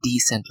 and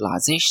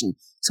decentralization.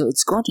 So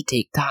it's going to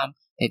take time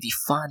if we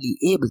finally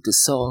able to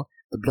solve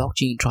the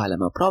blockchain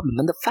trilemma problem.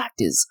 And the fact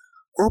is,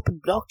 open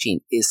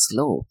blockchain is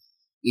slow.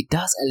 It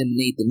does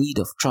eliminate the need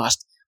of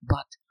trust,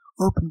 but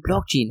open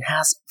blockchain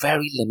has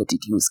very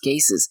limited use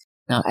cases.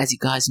 Now, as you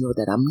guys know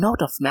that I'm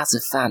not a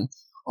massive fan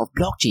of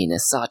blockchain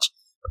as such,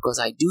 because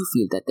I do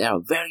feel that there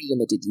are very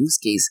limited use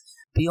cases.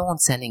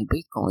 Beyond sending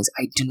bitcoins,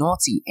 I do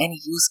not see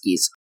any use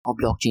case of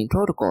blockchain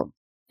protocol.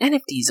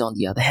 NFTs, on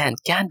the other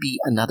hand, can be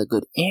another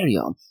good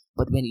area,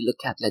 but when you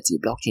look at, let's say,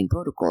 blockchain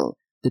protocol,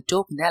 the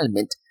token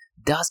element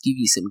does give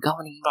you some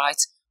governing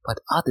rights,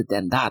 but other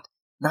than that,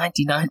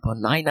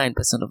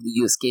 99.99% of the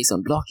use case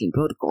on blockchain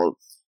protocol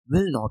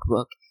will not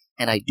work,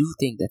 and I do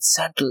think that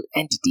central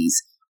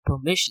entities,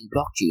 permission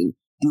blockchain,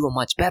 do a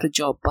much better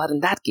job, but in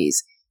that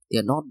case, they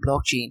are not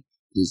blockchain,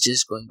 it is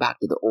just going back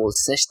to the old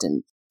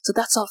system. So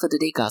that's all for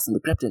today, guys, on the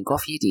Crypto and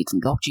Coffee Update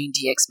from Blockchain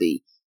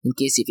DXB. In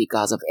case if you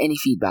guys have any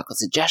feedback or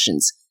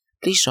suggestions,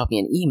 please drop me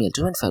an email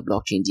to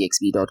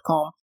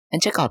info@blockchaindxb.com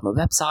and check out my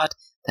website,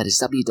 that is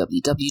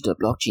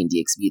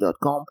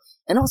www.blockchaindxb.com,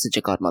 and also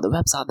check out my other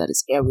website, that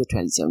is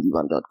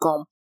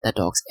area2071.com, that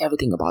talks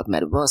everything about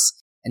Metaverse.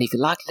 And if you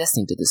like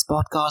listening to this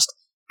podcast,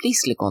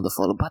 please click on the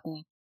follow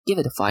button, give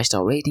it a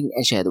 5-star rating,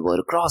 and share the word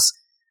across.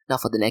 Now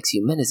for the next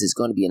few minutes is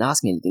going to be an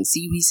Ask Me Anything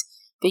series,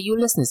 where you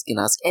listeners can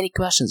ask any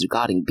questions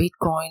regarding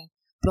Bitcoin,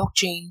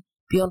 blockchain,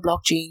 beyond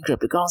blockchain,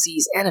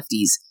 cryptocurrencies,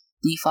 NFTs,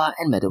 DeFi,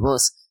 and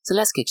Metaverse. So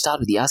let's get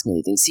started with the Ask Me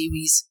Anything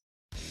series.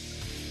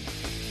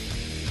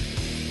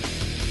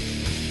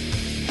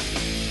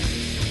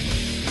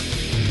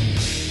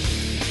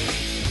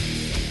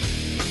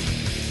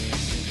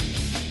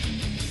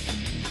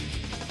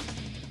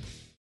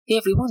 Hey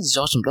everyone, it's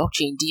Josh from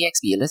Blockchain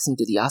DXB. You're listening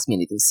to the Ask Me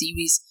Anything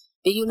series,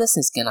 where you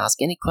listeners can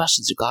ask any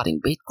questions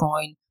regarding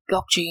Bitcoin,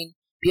 blockchain,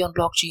 beyond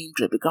blockchain,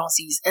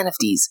 cryptocurrencies,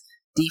 NFTs,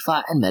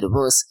 DeFi, and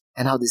Metaverse.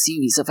 And how the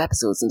series of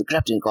episodes in the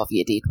Crypto and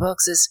Coffee Update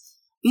works is,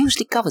 we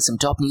usually cover some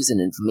top news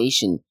and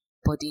information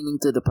pertaining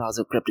to the price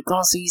of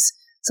cryptocurrencies,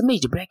 some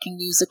major breaking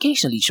news,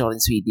 occasionally short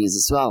and sweet news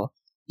as well,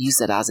 news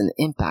that has an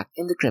impact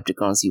in the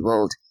cryptocurrency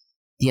world.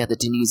 The other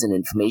two news and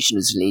information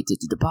is related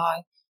to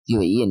Dubai,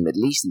 UAE, and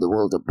Middle East in the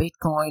world of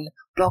Bitcoin,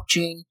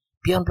 blockchain,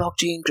 beyond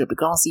blockchain,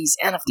 cryptocurrencies,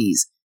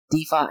 NFTs,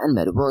 DeFi, and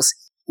Metaverse.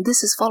 And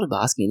this is followed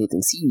by Ask Me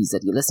Anything series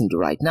that you're listening to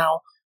right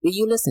now, where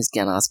you listeners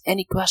can ask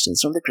any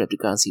questions from the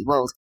cryptocurrency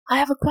world. I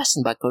have a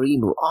question by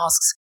Kareem who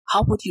asks,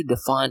 how would you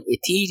define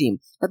Ethereum?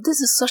 Now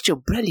this is such a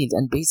brilliant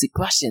and basic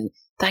question.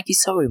 Thank you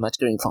so very much,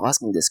 Kareem, for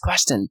asking this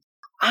question.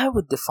 I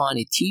would define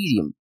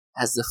Ethereum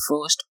as the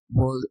first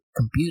world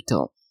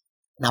computer.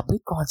 Now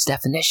Bitcoin's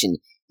definition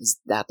is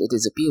that it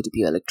is a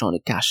peer-to-peer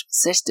electronic cash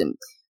system.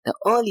 Now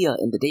earlier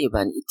in the day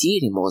when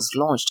Ethereum was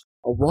launched,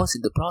 or was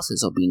in the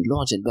process of being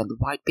launched, and when the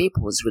white paper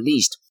was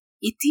released,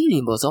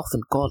 Ethereum was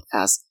often called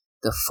as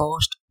the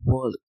first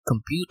world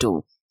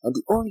computer, and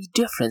the only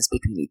difference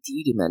between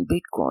Ethereum and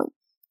Bitcoin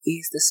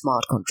is the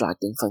smart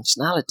contracting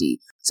functionality.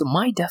 So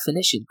my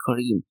definition,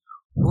 Kareem,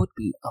 would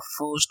be a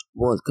first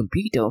world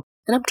computer,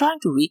 and I'm trying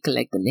to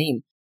recollect the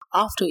name.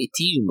 After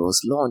Ethereum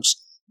was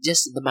launched,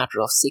 just in the matter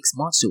of 6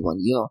 months to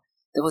 1 year,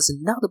 there was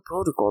another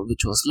protocol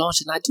which was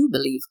launched, and I do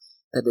believe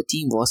that the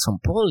team was from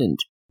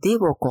Poland. They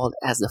were called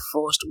as the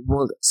first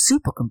world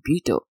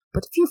supercomputer.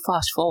 But if you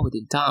fast forward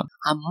in time,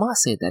 I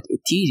must say that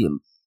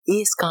Ethereum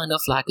is kind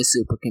of like a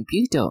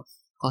supercomputer,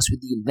 because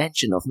with the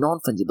invention of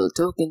non-fungible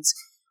tokens,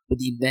 with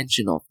the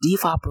invention of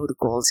DeFi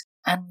protocols,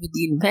 and with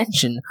the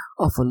invention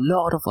of a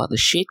lot of other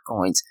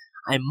shitcoins,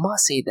 I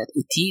must say that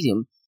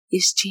Ethereum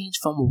is changed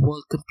from a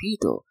world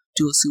computer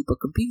to a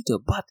supercomputer.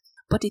 But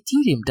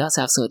Ethereum does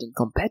have certain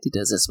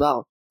competitors as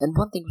well. And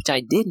one thing which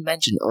I did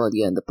mention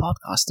earlier in the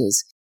podcast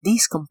is,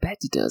 these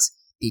competitors,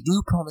 they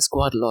do promise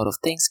quite a lot of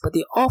things, but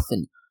they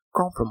often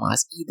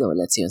compromise either,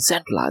 let's say, on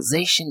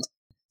centralization,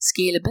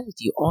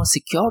 scalability, or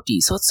security.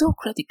 So it's so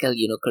critical,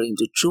 Kareem,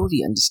 to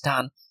truly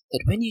understand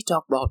that when you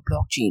talk about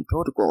blockchain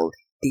protocol,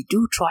 they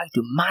do try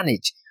to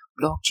manage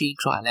blockchain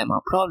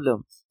trilemma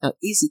problem. Now,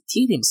 is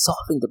Ethereum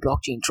solving the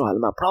blockchain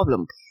trilemma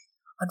problem?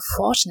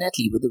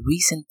 Unfortunately, with the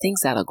recent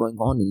things that are going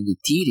on in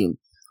Ethereum,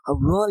 I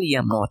really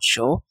am not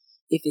sure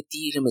if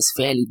Ethereum is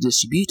fairly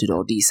distributed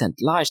or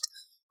decentralized,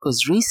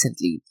 because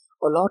recently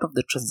a lot of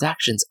the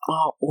transactions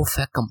are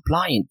OFAC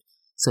compliant.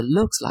 So it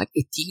looks like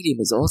Ethereum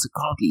is also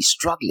currently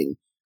struggling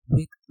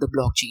with the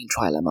blockchain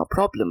trilemma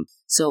problem.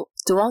 So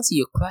to answer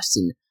your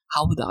question,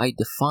 how would I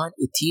define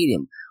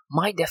Ethereum?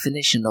 My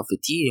definition of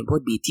Ethereum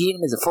would be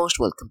Ethereum is a first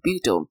world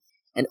computer,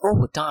 and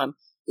over time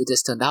it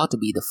has turned out to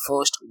be the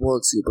first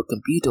world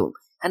supercomputer.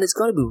 And it's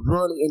going to be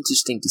really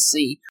interesting to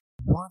see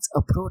once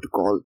a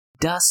protocol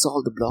does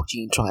solve the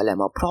blockchain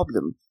trilemma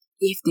problem,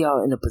 if they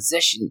are in a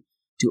position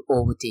to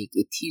overtake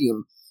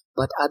Ethereum.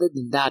 But other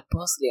than that,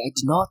 personally, I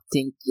do not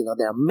think,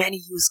 there are many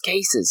use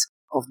cases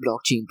of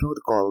blockchain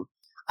protocol.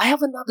 I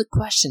have another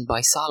question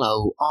by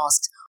Salah, who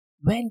asks,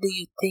 when do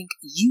you think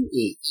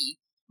UAE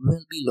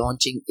will be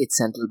launching its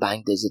central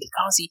bank digital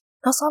currency?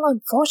 Now, Salah,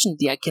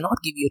 unfortunately, I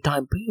cannot give you a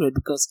time period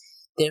because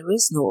there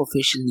is no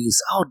official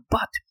news out,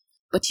 but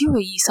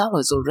UAE, Salah,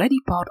 is already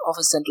part of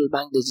a central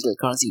bank digital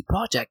currency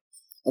project,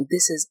 and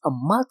this is a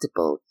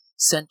multiple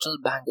central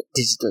bank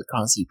digital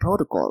currency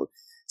protocol.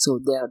 So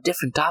there are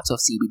different types of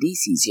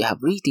CBDCs. You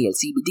have retail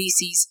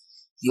CBDCs,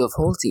 you have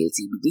wholesale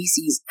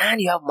CBDCs, and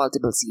you have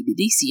multiple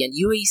CBDC. And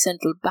UAE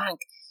Central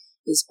Bank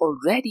is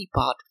already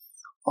part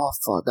of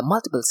the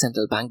multiple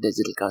central bank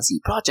digital currency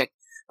project.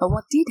 Now,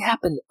 what did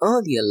happen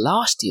earlier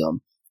last year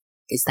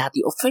is that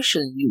the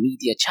official new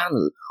media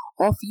channel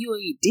of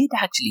UAE did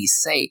actually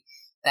say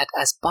that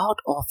as part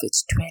of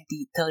its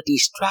 2030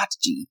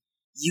 strategy,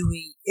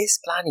 UAE is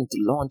planning to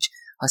launch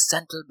a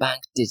central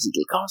bank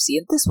digital currency,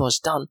 and this was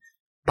done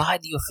by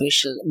the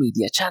official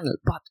media channel,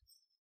 but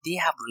they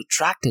have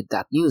retracted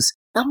that news.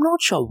 I'm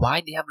not sure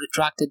why they have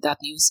retracted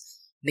that news.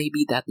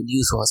 Maybe that the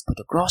news was put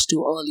across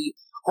too early,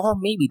 or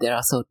maybe there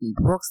are certain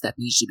works that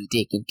need to be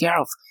taken care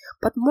of.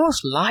 But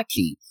most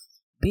likely,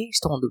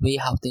 based on the way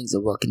how things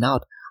are working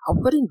out, I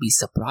wouldn't be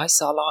surprised,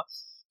 Salah,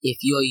 if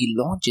UAE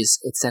launches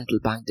its central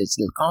bank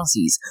digital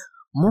currencies,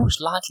 most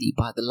likely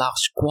by the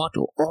last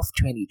quarter of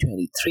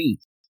 2023,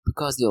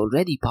 because they're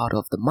already part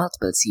of the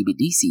multiple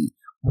CBDC.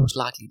 Most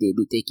likely they'll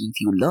be taking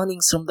few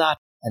learnings from that,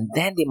 and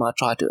then they might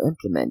try to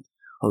implement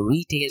a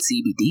retail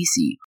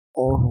CBDC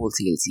or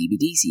wholesale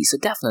CBDC. So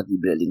definitely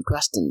brilliant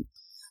question.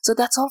 So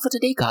that's all for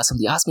today, guys, from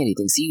the Ask Me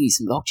Anything series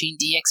from Blockchain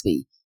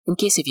DXB. In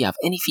case if you have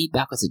any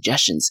feedback or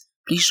suggestions,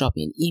 please drop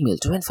me an email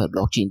to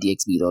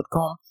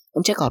info@blockchaindxb.com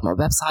and check out my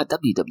website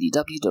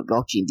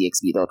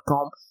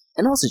www.blockchaindxb.com,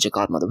 and also check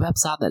out my other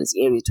website, that is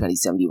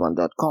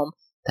area2071.com,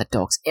 that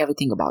talks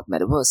everything about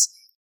Metaverse.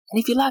 And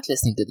if you like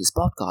listening to this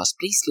podcast,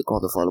 please click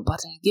on the follow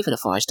button, give it a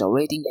 5-star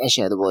rating, and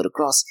share the word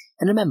across.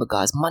 And remember,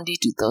 guys, Monday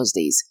to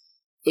Thursdays,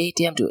 8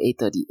 a.m. to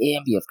 8:30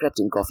 a.m. we have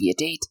Crypto and Coffee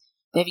at 8,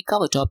 where we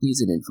cover top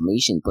news and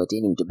information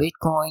pertaining to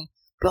Bitcoin,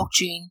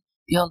 blockchain,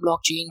 beyond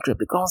blockchain,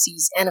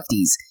 cryptocurrencies,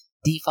 NFTs,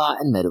 DeFi,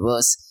 and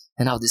Metaverse.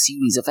 And how the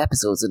series of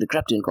episodes of the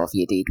Crypto and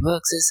Coffee at 8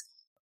 works is,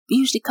 we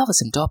usually cover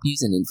some top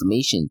news and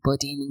information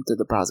pertaining to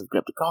the price of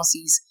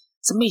cryptocurrencies,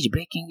 some major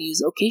breaking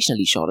news,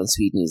 occasionally short and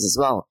sweet news as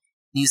well,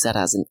 news that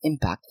has an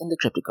impact in the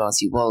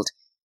cryptocurrency world.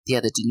 The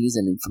other two news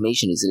and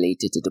information is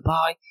related to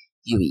Dubai,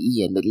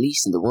 UAE, and Middle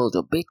East in the world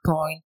of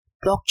Bitcoin,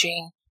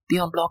 blockchain,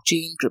 beyond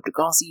blockchain,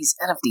 cryptocurrencies,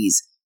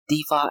 NFTs,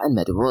 DeFi, and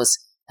Metaverse.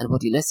 And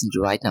what you're listening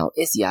to right now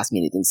is the Ask Me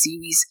Anything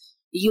series.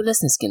 You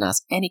listeners can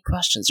ask any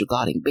questions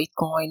regarding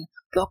Bitcoin,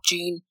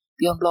 blockchain,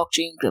 beyond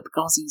blockchain,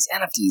 cryptocurrencies,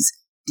 NFTs,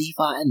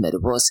 DeFi, and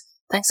Metaverse.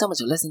 Thanks so much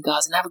for listening,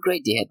 guys, and have a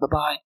great day ahead.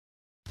 Bye-bye.